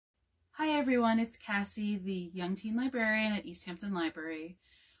everyone, it's Cassie, the young teen librarian at East Hampton Library.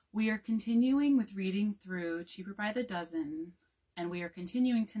 We are continuing with reading through Cheaper by the Dozen, and we are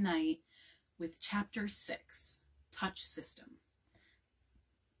continuing tonight with Chapter 6, Touch System.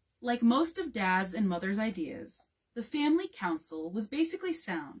 Like most of Dad's and Mother's ideas, the family council was basically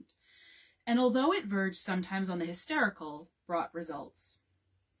sound, and although it verged sometimes on the hysterical, brought results.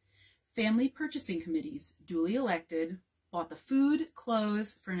 Family purchasing committees, duly elected, bought the food,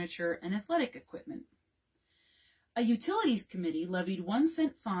 clothes, furniture, and athletic equipment. A utilities committee levied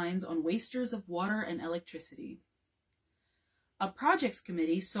 1-cent fines on wasters of water and electricity. A projects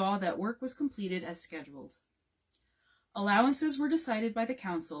committee saw that work was completed as scheduled. Allowances were decided by the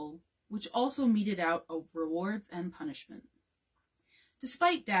council, which also meted out rewards and punishment.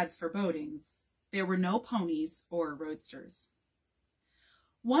 Despite Dad's forebodings, there were no ponies or roadsters.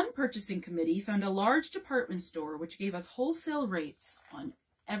 One purchasing committee found a large department store which gave us wholesale rates on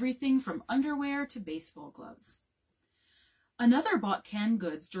everything from underwear to baseball gloves. Another bought canned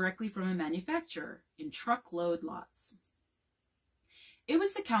goods directly from a manufacturer in truckload lots. It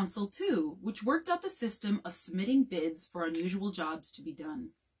was the council, too, which worked out the system of submitting bids for unusual jobs to be done.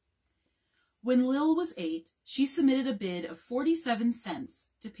 When Lil was 8, she submitted a bid of 47 cents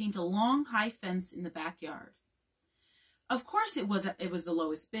to paint a long, high fence in the backyard. Of course it was the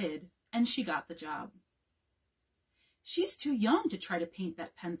lowest bid, and she got the job. She's too young to try to paint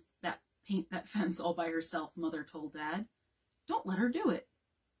that fence all by herself, Mother told Dad. Don't let her do it.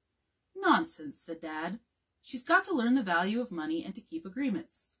 Nonsense, said Dad. She's got to learn the value of money and to keep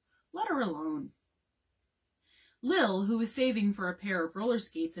agreements. Let her alone. Lil, who was saving for a pair of roller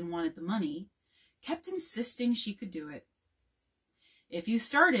skates and wanted the money, kept insisting she could do it. If you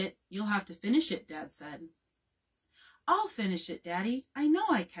start it, you'll have to finish it, Dad said. I'll finish it, Daddy. I know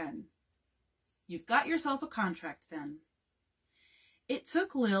I can. You've got yourself a contract, then. It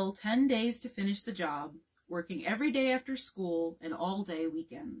took Lil 10 days to finish the job, working every day after school and all day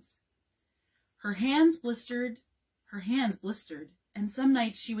weekends. Her hands blistered, and some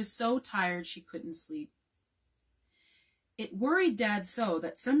nights she was so tired she couldn't sleep. It worried Dad so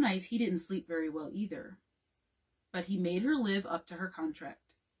that some nights he didn't sleep very well either. But he made her live up to her contract.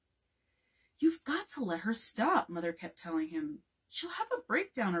 You've got to let her stop, Mother kept telling him. She'll have a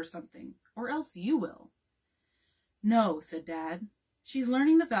breakdown or something, or else you will. No, said Dad. She's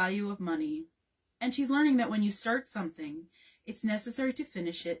learning the value of money, and she's learning that when you start something, it's necessary to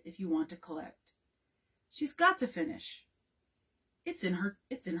finish it if you want to collect. She's got to finish. It's in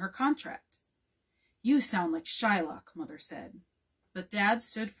her contract. You sound like Shylock, Mother said, but Dad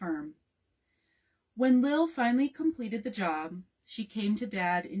stood firm. When Lil finally completed the job, she came to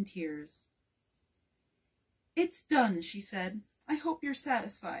Dad in tears. It's done, she said. I hope you're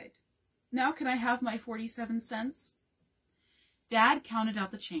satisfied. Now can I have my 47 cents? Dad counted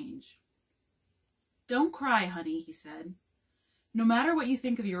out the change. Don't cry, honey, he said. No matter what you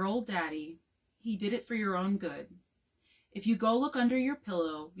think of your old daddy, he did it for your own good. If you go look under your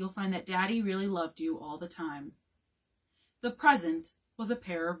pillow, you'll find that Daddy really loved you all the time. The present was a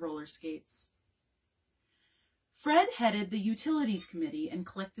pair of roller skates. Fred headed the utilities committee and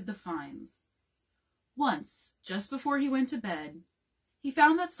collected the fines. Once, just before he went to bed, he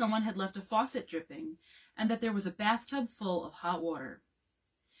found that someone had left a faucet dripping and that there was a bathtub full of hot water.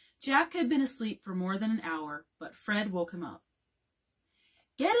 Jack had been asleep for more than an hour, but Fred woke him up.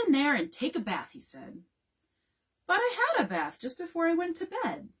 Get in there and take a bath, he said. But I had a bath just before I went to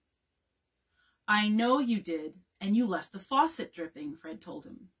bed. I know you did, and you left the faucet dripping, Fred told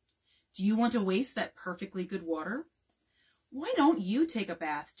him. Do you want to waste that perfectly good water? Why don't you take a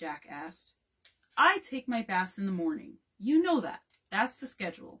bath, Jack asked. I take my baths in the morning. You know that. That's the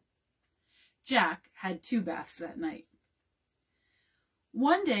schedule. Jack had 2 baths that night.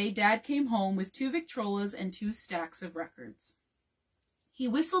 One day, Dad came home with 2 Victrolas and 2 stacks of records. He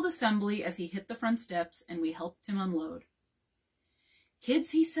whistled assembly as he hit the front steps, and we helped him unload.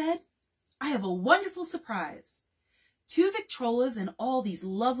 Kids, he said, I have a wonderful surprise. 2 Victrolas and all these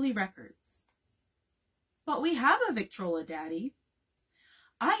lovely records. But we have a Victrola, Daddy.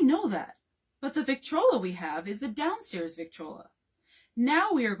 I know that. But the Victrola we have is the downstairs Victrola.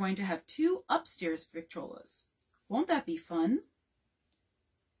 Now we are going to have 2 upstairs Victrolas. Won't that be fun?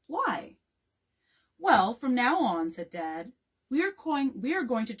 Why? Well, from now on, said Dad, we are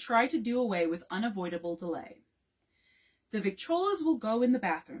going to try to do away with unavoidable delay. The Victrolas will go in the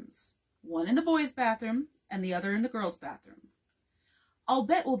bathrooms, one in the boys' bathroom and the other in the girls' bathroom. I'll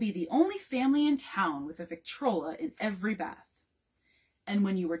bet we'll be the only family in town with a Victrola in every bath. And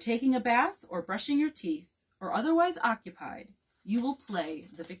when you are taking a bath or brushing your teeth or otherwise occupied, you will play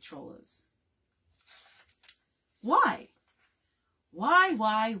the Victrolas. Why?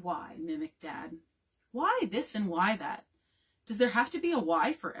 Why, mimicked Dad. Why this and why that? Does there have to be a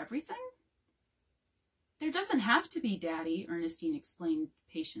why for everything? There doesn't have to be, Daddy, Ernestine explained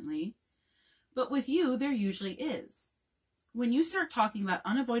patiently. But with you, there usually is. When you start talking about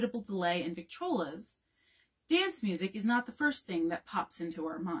unavoidable delay and Victrolas, dance music is not the first thing that pops into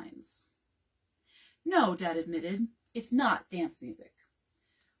our minds. No, Dad admitted, it's not dance music.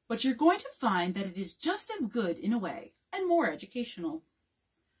 But you're going to find that it is just as good in a way, and more educational.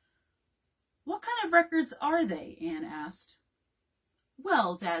 What kind of records are they? Anne asked.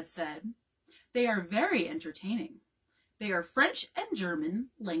 Well, Dad said, they are very entertaining. They are French and German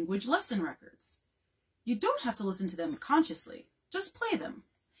language lesson records. You don't have to listen to them consciously. Just play them,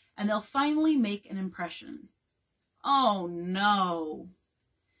 and they'll finally make an impression. Oh, no.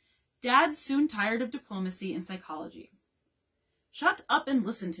 Dad's soon tired of diplomacy and psychology. Shut up and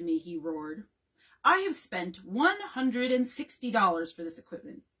listen to me, he roared. I have spent $160 for this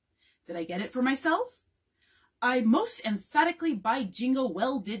equipment. Did I get it for myself? I most emphatically by jingo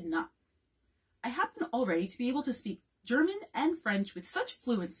well did not. I happen already to be able to speak German and French with such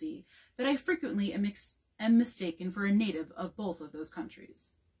fluency that I frequently am mistaken for a native of both of those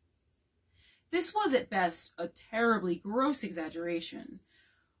countries. This was at best a terribly gross exaggeration,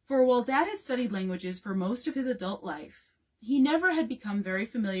 for while Dad had studied languages for most of his adult life, he never had become very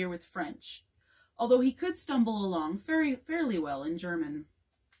familiar with French, although he could stumble along fairly well in German.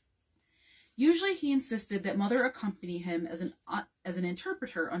 Usually he insisted that Mother accompany him as an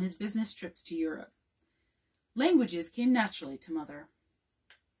interpreter on his business trips to Europe. Languages came naturally to Mother.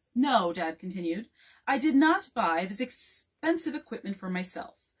 No, Dad continued, I did not buy this expensive equipment for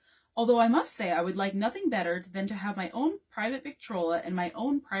myself, although I must say I would like nothing better than to have my own private Victrola and my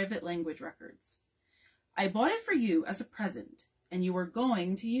own private language records. I bought it for you as a present, and you are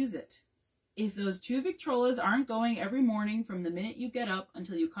going to use it. If those 2 Victrolas aren't going every morning from the minute you get up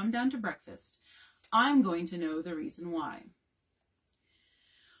until you come down to breakfast, I'm going to know the reason why.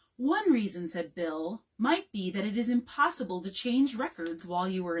 One reason, said Bill, might be that it is impossible to change records while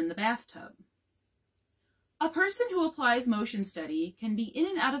you are in the bathtub. A person who applies motion study can be in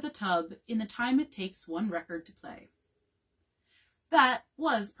and out of the tub in the time it takes one record to play. That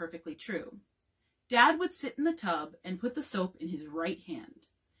was perfectly true. Dad would sit in the tub and put the soap in his right hand.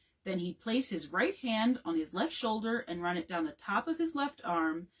 Then he'd place his right hand on his left shoulder and run it down the top of his left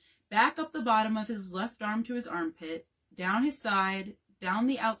arm, back up the bottom of his left arm to his armpit, down his side, down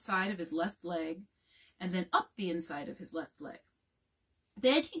the outside of his left leg, and then up the inside of his left leg.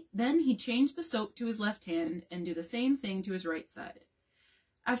 Then he'd change the soap to his left hand and do the same thing to his right side.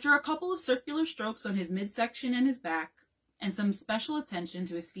 After a couple of circular strokes on his midsection and his back, and some special attention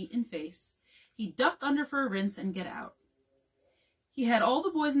to his feet and face, he'd duck under for a rinse and get out. He had all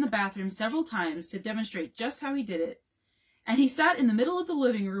the boys in the bathroom several times to demonstrate just how he did it, and he sat in the middle of the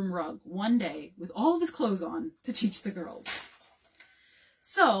living room rug one day with all of his clothes on to teach the girls.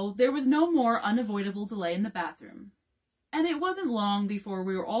 So there was no more unavoidable delay in the bathroom, and it wasn't long before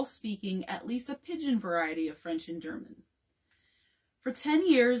we were all speaking at least a pidgin variety of French and German. For 10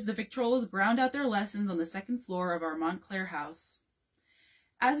 years, the Victrolas ground out their lessons on the second floor of our Montclair house.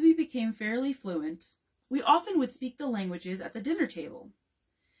 As we became fairly fluent, we often would speak the languages at the dinner table.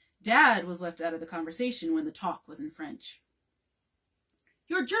 Dad was left out of the conversation when the talk was in French.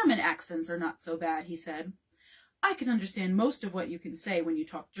 Your German accents are not so bad, he said. I can understand most of what you can say when you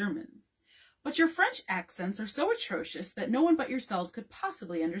talk German. But your French accents are so atrocious that no one but yourselves could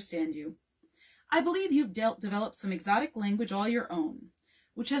possibly understand you. I believe you've developed some exotic language all your own,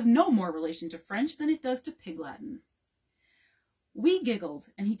 which has no more relation to French than it does to Pig Latin. We giggled,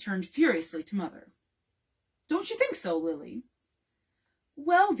 and he turned furiously to Mother. Don't you think so, Lily?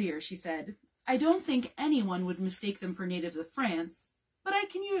 Well, dear, she said, I don't think anyone would mistake them for natives of France, but I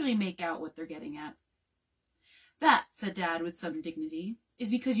can usually make out what they're getting at. That, said Dad with some dignity, is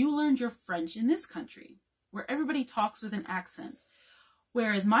because you learned your French in this country, where everybody talks with an accent,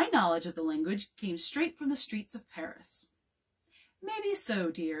 whereas my knowledge of the language came straight from the streets of Paris. Maybe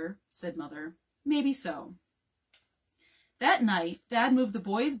so, dear, said Mother. Maybe so. That night, Dad moved the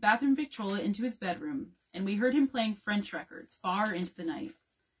boys' bathroom Victrola into his bedroom, and we heard him playing French records far into the night.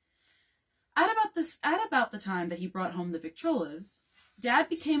 At about the time that he brought home the Victrolas, Dad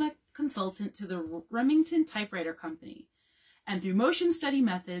became a consultant to the Remington Typewriter Company, and through motion study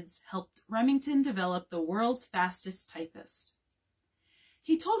methods helped Remington develop the world's fastest typist.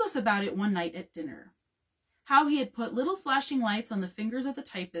 He told us about it one night at dinner, how he had put little flashing lights on the fingers of the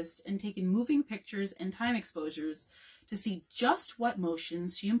typist and taken moving pictures and time exposures to see just what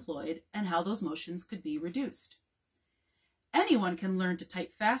motions she employed and how those motions could be reduced. Anyone can learn to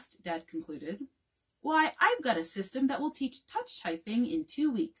type fast, Dad concluded. Why, I've got a system that will teach touch typing in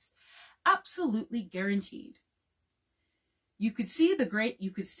 2 weeks. Absolutely guaranteed. You could see the great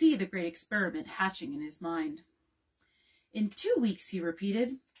experiment hatching in his mind. In 2 weeks, he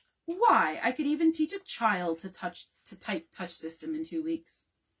repeated. Why, I could even teach a child to type touch system in 2 weeks.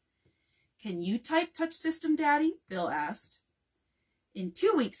 Can you type touch system, Daddy? Bill asked. In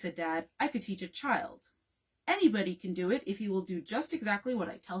 2 weeks, said Dad, I could teach a child. Anybody can do it if he will do just exactly what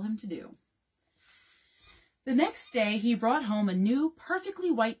I tell him to do. The next day, he brought home a new, perfectly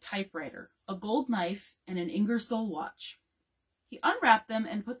white typewriter, a gold knife, and an Ingersoll watch. He unwrapped them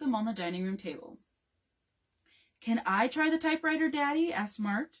and put them on the dining room table. Can I try the typewriter, Daddy? Asked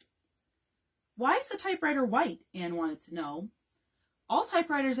Mart. Why is the typewriter white? Anne wanted to know. All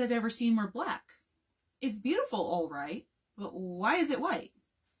typewriters I've ever seen were black. It's beautiful, all right, but why is it white?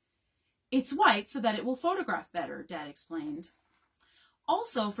 It's white so that it will photograph better, Dad explained.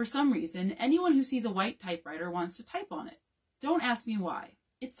 Also, for some reason, anyone who sees a white typewriter wants to type on it. Don't ask me why.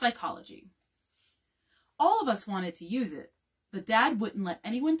 It's psychology. All of us wanted to use it, but Dad wouldn't let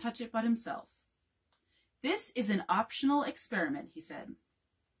anyone touch it but himself. This is an optional experiment, he said.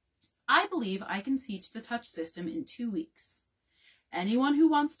 I believe I can teach the touch system in 2 weeks. Anyone who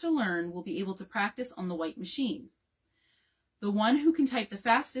wants to learn will be able to practice on the white machine. The one who can type the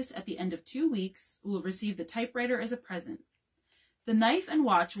fastest at the end of 2 weeks will receive the typewriter as a present. The knife and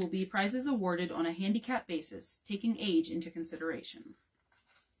watch will be prizes awarded on a handicap basis, taking age into consideration.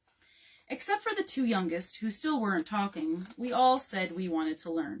 Except for the 2 youngest, who still weren't talking, we all said we wanted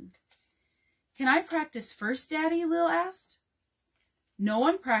to learn. Can I practice first, Daddy? Lil asked. No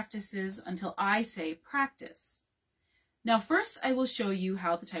one practices until I say practice. Now first I will show you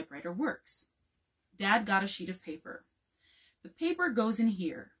how the typewriter works. Dad got a sheet of paper. The paper goes in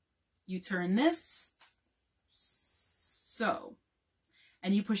here. You turn this, so,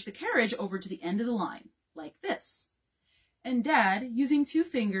 and you push the carriage over to the end of the line, like this. And Dad, using 2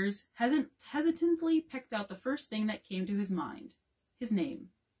 fingers, hesitantly picked out the first thing that came to his mind, his name.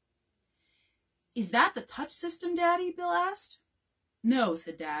 Is that the touch system, Daddy? Bill asked. No,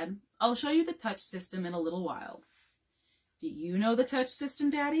 said Dad. I'll show you the touch system in a little while. Do you know the touch system,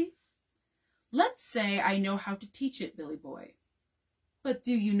 Daddy? Let's say I know how to teach it, Billy boy. But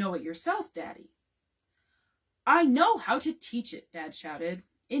do you know it yourself, Daddy? I know how to teach it, Dad shouted.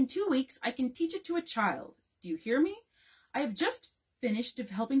 In 2 weeks, I can teach it to a child. Do you hear me? I have just finished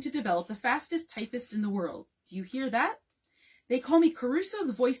helping to develop the fastest typist in the world. Do you hear that? They call me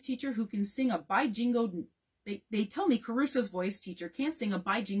Caruso's voice teacher who can sing a bi-jingoed... They tell me Caruso's voice teacher can't sing a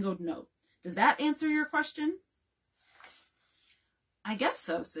bi-jingoed note. Does that answer your question? I guess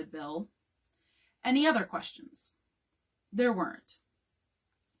so, said Bill. Any other questions? There weren't.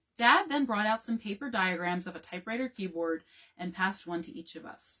 Dad then brought out some paper diagrams of a typewriter keyboard and passed one to each of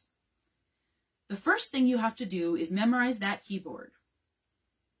us. The first thing you have to do is memorize that keyboard.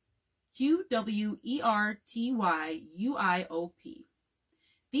 Q-W-E-R-T-Y-U-I-O-P.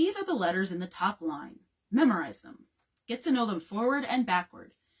 These are the letters in the top line. Memorize them. Get to know them forward and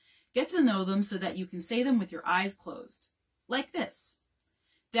backward. Get to know them so that you can say them with your eyes closed. Like this.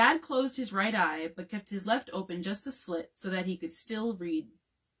 Dad closed his right eye, but kept his left open just a slit so that he could still read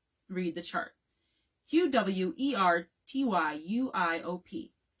the chart.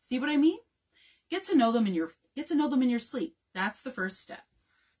 Q-W-E-R-T-Y-U-I-O-P. See what I mean? Get to know them in your sleep. That's the first step.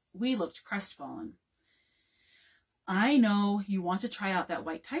 We looked crestfallen. I know you want to try out that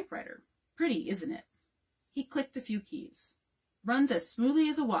white typewriter. Pretty, isn't it? He clicked a few keys. Runs as smoothly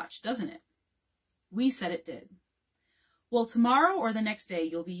as a watch, doesn't it? We said it did. Well, tomorrow or the next day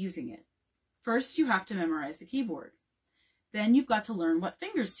you'll be using it. First, you have to memorize the keyboard. Then you've got to learn what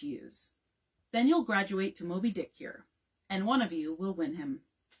fingers to use. Then you'll graduate to Moby Dick here, and one of you will win him.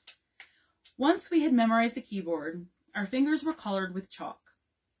 Once we had memorized the keyboard, our fingers were colored with chalk.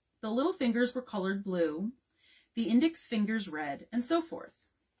 The little fingers were colored blue, the index fingers red, and so forth.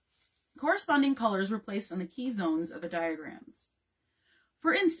 Corresponding colors were placed on the key zones of the diagrams.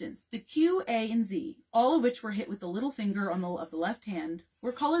 For instance, the Q, A, and Z, all of which were hit with the little finger of the left hand,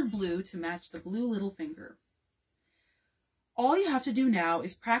 were colored blue to match the blue little finger. All you have to do now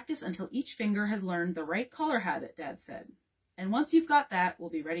is practice until each finger has learned the right color habit, Dad said. And once you've got that, we'll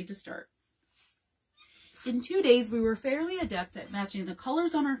be ready to start. In 2 days, we were fairly adept at matching the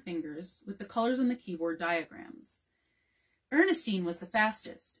colors on our fingers with the colors on the keyboard diagrams. Ernestine was the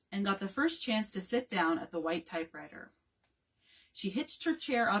fastest and got the first chance to sit down at the white typewriter. She hitched her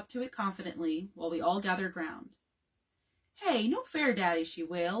chair up to it confidently while we all gathered round. Hey, no fair, Daddy, she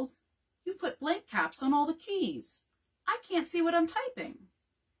wailed. You've put blank caps on all the keys. I can't see what I'm typing.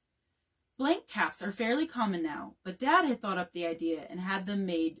 Blank caps are fairly common now, but Dad had thought up the idea and had them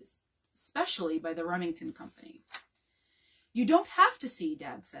made especially by the Remington Company. You don't have to see,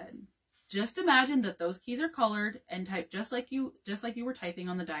 Dad said. Just imagine that those keys are colored and type just like you were typing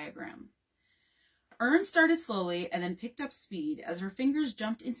on the diagram. Ern started slowly and then picked up speed as her fingers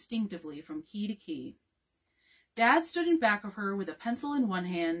jumped instinctively from key to key. Dad stood in back of her with a pencil in one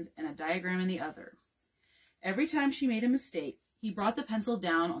hand and a diagram in the other. Every time she made a mistake, he brought the pencil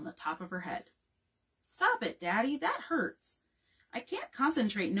down on the top of her head. Stop it, Daddy, that hurts. I can't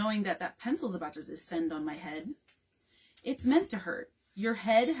concentrate knowing that pencil's about to descend on my head. It's meant to hurt. Your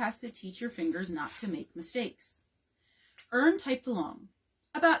head has to teach your fingers not to make mistakes. Ern typed along.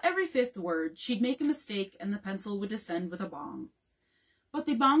 About every fifth word, she'd make a mistake and the pencil would descend with a bong. But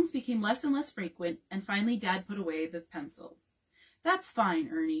the bongs became less and less frequent, and finally Dad put away the pencil. That's fine,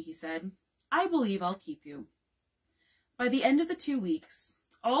 Ernie, he said. I believe I'll keep you. By the end of the 2 weeks,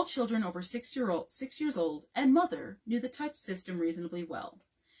 all children over 6 years old and Mother knew the touch system reasonably well.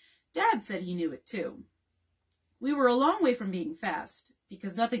 Dad said he knew it too. We were a long way from being fast,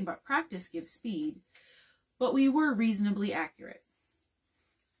 because nothing but practice gives speed, but we were reasonably accurate.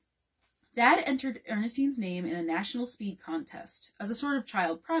 Dad entered Ernestine's name in a national speed contest as a sort of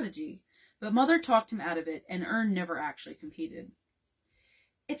child prodigy, but Mother talked him out of it, and Ern never actually competed.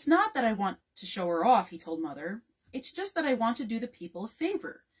 It's not that I want to show her off, he told Mother. It's just that I want to do the people a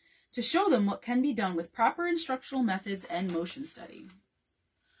favor, to show them what can be done with proper instructional methods and motion study.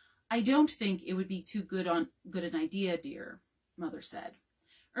 I don't think it would be too good an idea, dear, Mother said.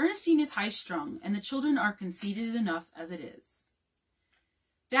 Ernestine is high-strung, and the children are conceited enough as it is.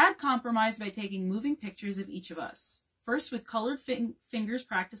 Dad compromised by taking moving pictures of each of us, first with colored fingers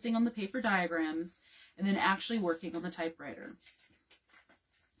practicing on the paper diagrams, and then actually working on the typewriter.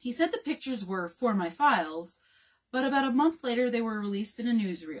 He said the pictures were for my files, but about a month later they were released in a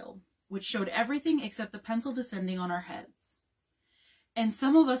newsreel, which showed everything except the pencil descending on our heads. And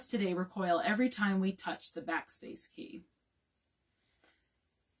some of us today recoil every time we touch the backspace key.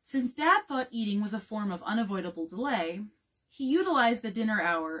 Since Dad thought eating was a form of unavoidable delay, he utilized the dinner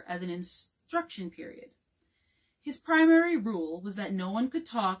hour as an instruction period. His primary rule was that no one could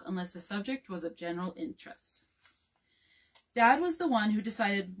talk unless the subject was of general interest. Dad was the one who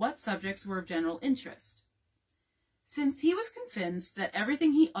decided what subjects were of general interest. Since he was convinced that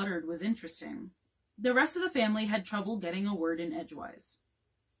everything he uttered was interesting, the rest of the family had trouble getting a word in edgewise.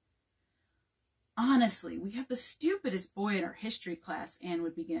 Honestly, we have the stupidest boy in our history class, Anne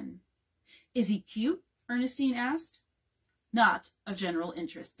would begin. Is he cute? Ernestine asked. Not of general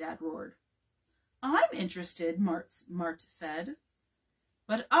interest, Dad roared. I'm interested, Mart said.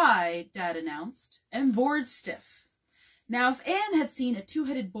 But I, Dad announced, am bored stiff. Now, if Anne had seen a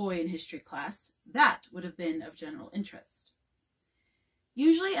two-headed boy in history class, that would have been of general interest.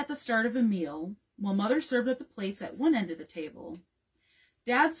 Usually at the start of a meal, while Mother served up the plates at one end of the table,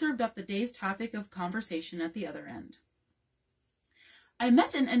 Dad served up the day's topic of conversation at the other end. I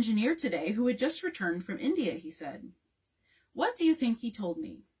met an engineer today who had just returned from India, he said. What do you think he told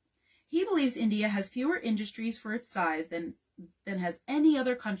me? He believes India has fewer industries for its size than has any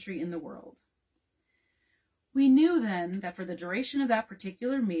other country in the world. We knew then that for the duration of that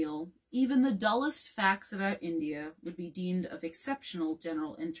particular meal, even the dullest facts about India would be deemed of exceptional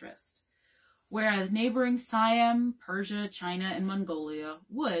general interest, whereas neighboring Siam, Persia, China, and Mongolia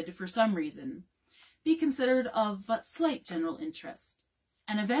would, for some reason, be considered of but slight general interest,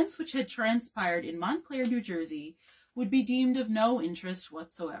 and events which had transpired in Montclair, New Jersey, would be deemed of no interest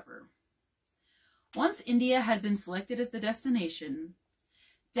whatsoever. Once India had been selected as the destination,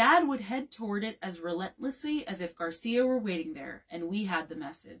 Dad would head toward it as relentlessly as if Garcia were waiting there and we had the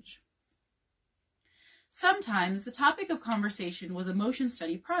message. Sometimes the topic of conversation was a motion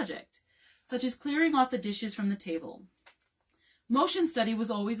study project, such as clearing off the dishes from the table. Motion study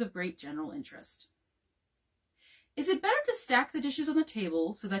was always of great general interest. Is it better to stack the dishes on the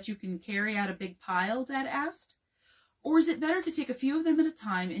table so that you can carry out a big pile, Dad asked? Or is it better to take a few of them at a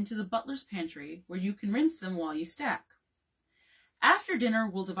time into the butler's pantry where you can rinse them while you stack? After dinner,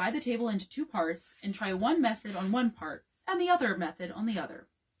 we'll divide the table into 2 parts and try one method on one part and the other method on the other.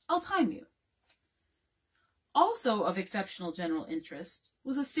 I'll time you. Also of exceptional general interest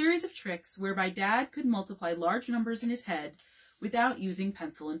was a series of tricks whereby Dad could multiply large numbers in his head without using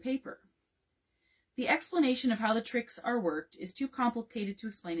pencil and paper. The explanation of how the tricks are worked is too complicated to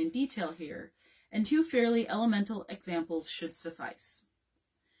explain in detail here, and 2 fairly elemental examples should suffice.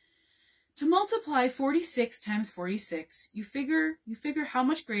 To multiply 46 times 46, you figure how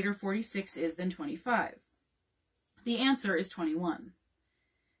much greater 46 is than 25. The answer is 21.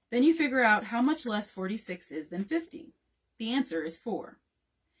 Then you figure out how much less 46 is than 50. The answer is 4.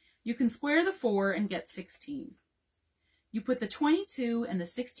 You can square the 4 and get 16. You put the 22 and the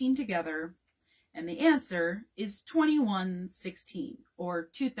 16 together, and the answer is 2116, or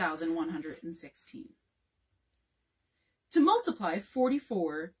 2,116. To multiply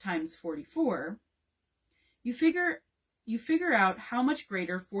 44 times 44, you figure out how much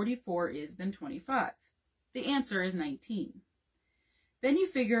greater 44 is than 25. The answer is 19. Then you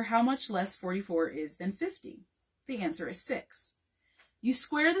figure how much less 44 is than 50. The answer is 6. You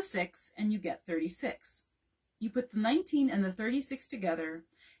square the 6 and you get 36. You put the 19 and the 36 together,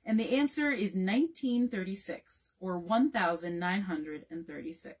 and the answer is 1936, or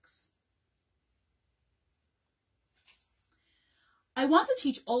 1,936. I want to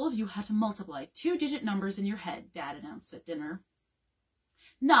teach all of you how to multiply 2-digit numbers in your head, Dad announced at dinner.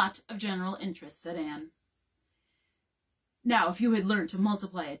 Not of general interest, said Anne. Now, if you had learned to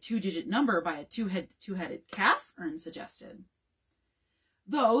multiply a 2-digit number by a two-headed calf, Ern suggested.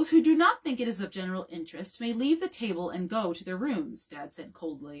 Those who do not think it is of general interest may leave the table and go to their rooms, Dad said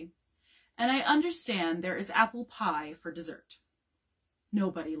coldly. And I understand there is apple pie for dessert.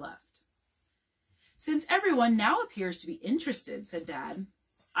 Nobody left. Since everyone now appears to be interested, said Dad,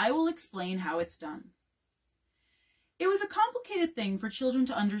 I will explain how it's done. It was a complicated thing for children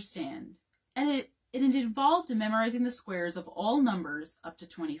to understand, and it involved memorizing the squares of all numbers up to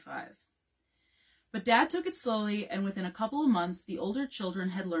 25. But Dad took it slowly, and within a couple of months, the older children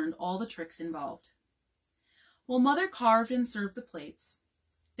had learned all the tricks involved. While Mother carved and served the plates,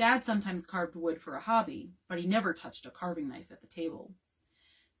 Dad sometimes carved wood for a hobby, but he never touched a carving knife at the table.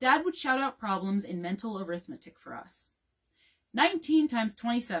 Dad would shout out problems in mental arithmetic for us. 19 times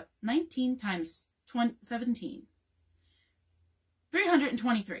 17.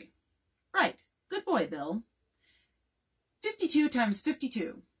 323. Right. Good boy, Bill. 52 times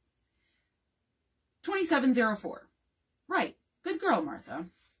 52. 2704. Right. Good girl, Martha.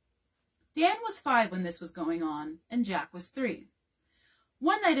 Dan was 5 when this was going on, and Jack was 3.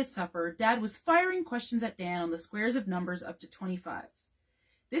 One night at supper, Dad was firing questions at Dan on the squares of numbers up to 25.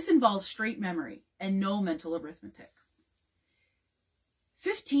 This involved straight memory and no mental arithmetic.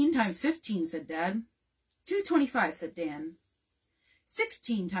 15 times 15, said Dad. 225, said Dan.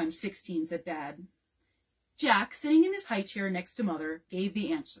 16 times 16, said Dad. Jack, sitting in his high chair next to Mother, gave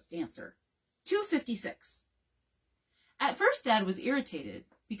the answer. 256. At first, Dad was irritated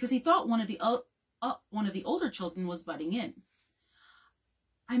because he thought one of the older children was butting in.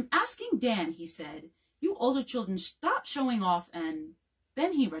 I'm asking Dan, he said. You older children stop showing off, and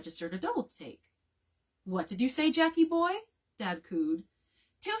then he registered a double take. What did you say, Jackie boy? Dad cooed.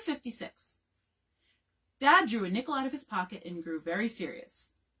 256. Dad drew a nickel out of his pocket and grew very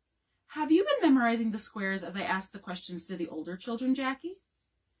serious. Have you been memorizing the squares as I asked the questions to the older children, Jackie?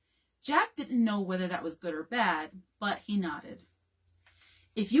 Jack didn't know whether that was good or bad, but he nodded.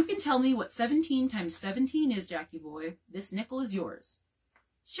 If you can tell me what 17 times 17 is, Jackie boy, this nickel is yours.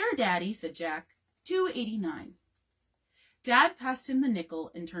 Sure, Daddy, said Jack. 289. Dad passed him the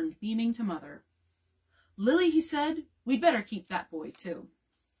nickel and turned beaming to Mother. Lily, he said, we'd better keep that boy, too.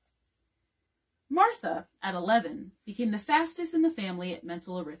 Martha, at 11, became the fastest in the family at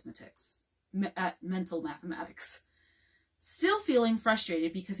mental mathematics. Still feeling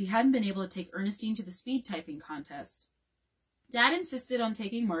frustrated because he hadn't been able to take Ernestine to the speed typing contest, Dad insisted on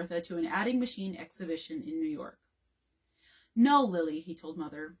taking Martha to an adding machine exhibition in New York. No, Lily, he told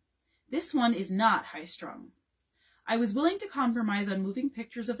Mother. This one is not high-strung. I was willing to compromise on moving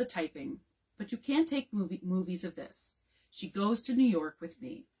pictures of the typing, but you can't take movies of this. She goes to New York with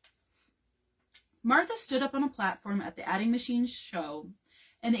me. Martha stood up on a platform at the adding machine show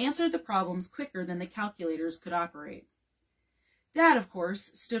and answered the problems quicker than the calculators could operate. Dad, of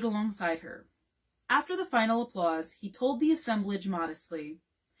course, stood alongside her. After the final applause, he told the assemblage modestly,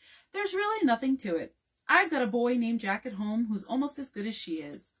 There's really nothing to it. I've got a boy named Jack at home who's almost as good as she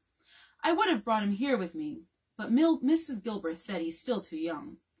is. I would have brought him here with me, but Mrs. Gilbreth said he's still too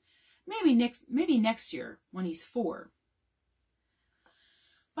young. Maybe next year, when he's 4.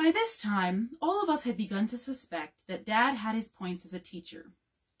 By this time, all of us had begun to suspect that Dad had his points as a teacher,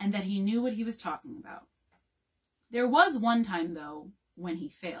 and that he knew what he was talking about. There was one time, though, when he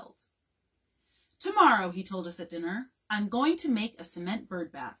failed. Tomorrow, he told us at dinner, I'm going to make a cement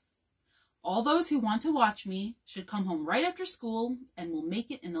bird bath. All those who want to watch me should come home right after school, and we'll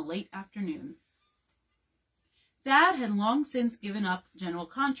make it in the late afternoon. Dad had long since given up general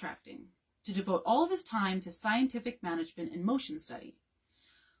contracting to devote all of his time to scientific management and motion study.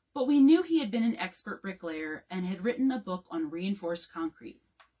 But we knew he had been an expert bricklayer and had written a book on reinforced concrete.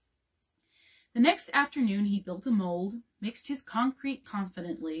 The next afternoon, he built a mold, mixed his concrete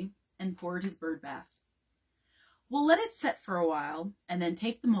confidently, and poured his bird bath. We'll let it set for a while and then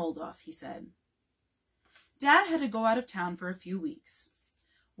take the mold off, he said. Dad had to go out of town for a few weeks.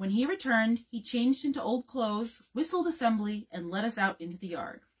 When he returned, he changed into old clothes, whistled assembly, and led us out into the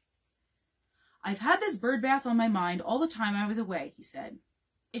yard. "I've had this bird bath on my mind all the time I was away," he said.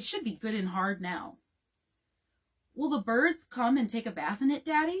 "It should be good and hard now." "Will the birds come and take a bath in it,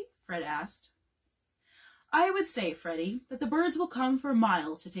 Daddy?" Fred asked. "I would say, Freddie, that the birds will come for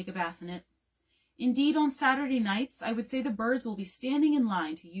miles to take a bath in it. Indeed, on Saturday nights, I would say the birds will be standing in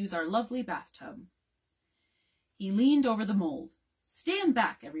line to use our lovely bathtub." He leaned over the mold. "Stand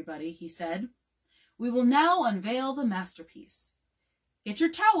back, everybody," he said. "We will now unveil the masterpiece. Get your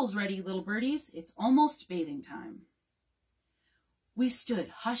towels ready, little birdies. It's almost bathing time." We stood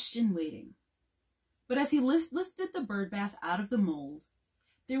hushed and waiting. But as he lifted the bird bath out of the mold,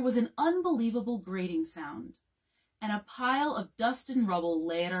 there was an unbelievable grating sound, and a pile of dust and rubble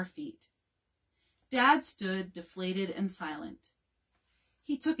lay at our feet. Dad stood deflated and silent.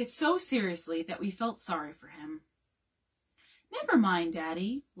 He took it so seriously that we felt sorry for him. "Never mind,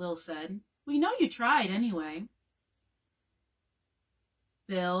 Daddy," Lil said. "We know you tried anyway."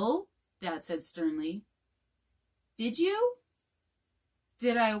 "Bill," Dad said sternly. "Did you?"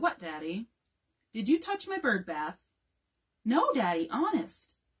 "Did I what, Daddy?" "Did you touch my bird bath?" "No, Daddy,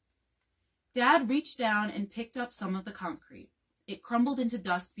 honest." Dad reached down and picked up some of the concrete. It crumbled into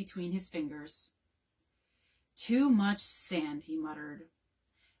dust between his fingers. "Too much sand," he muttered.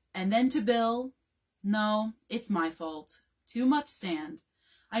 And then to Bill, "No, it's my fault. Too much sand.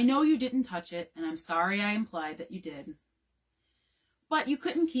 I know you didn't touch it, and I'm sorry I implied that you did." But you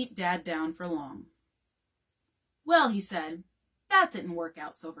couldn't keep Dad down for long. "Well," he said, "that didn't work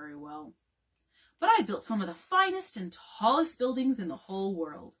out so very well. But I built some of the finest and tallest buildings in the whole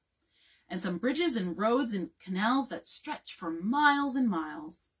world, and some bridges and roads and canals that stretch for miles and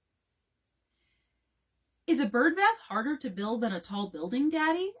miles." "Is a bird bath harder to build than a tall building,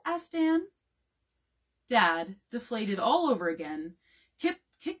 Daddy?" asked Dan. Dad, deflated all over again,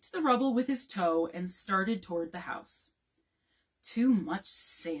 kicked the rubble with his toe and started toward the house. "Too much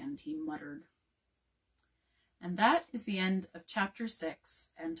sand," he muttered. And that is the end of chapter 6,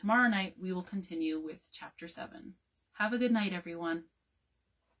 and tomorrow night we will continue with chapter 7. Have a good night, everyone.